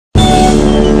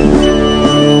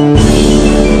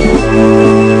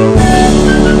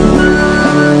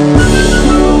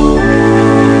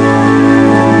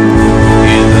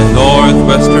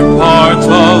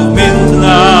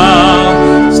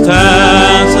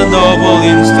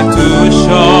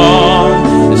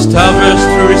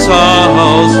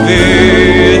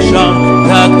vision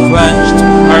that quenched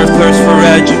our thirst for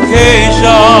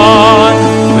education.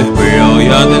 With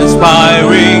brilliant and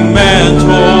inspiring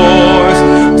mentors,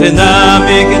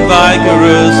 dynamic and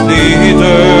vigorous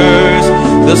leaders,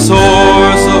 the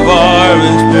source of our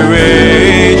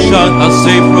inspiration, as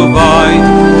they provide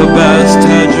the best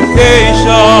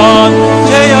education.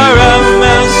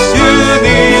 JRMSU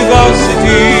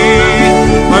University,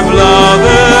 our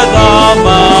beloved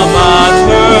alma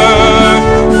mater,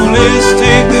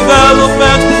 holistic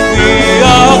development we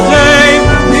acclaim,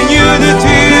 in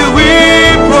unity we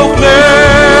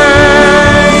proclaim.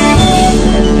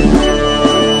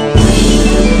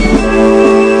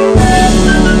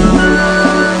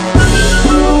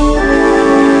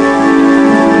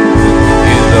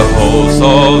 In the halls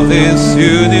of this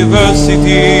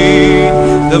university,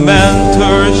 the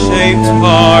mentors shaped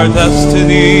our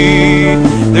destiny.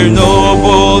 Their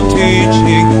noble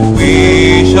teaching we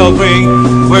shall bring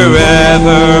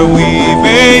wherever we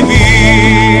may be.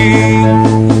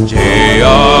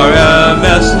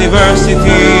 JRMS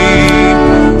University,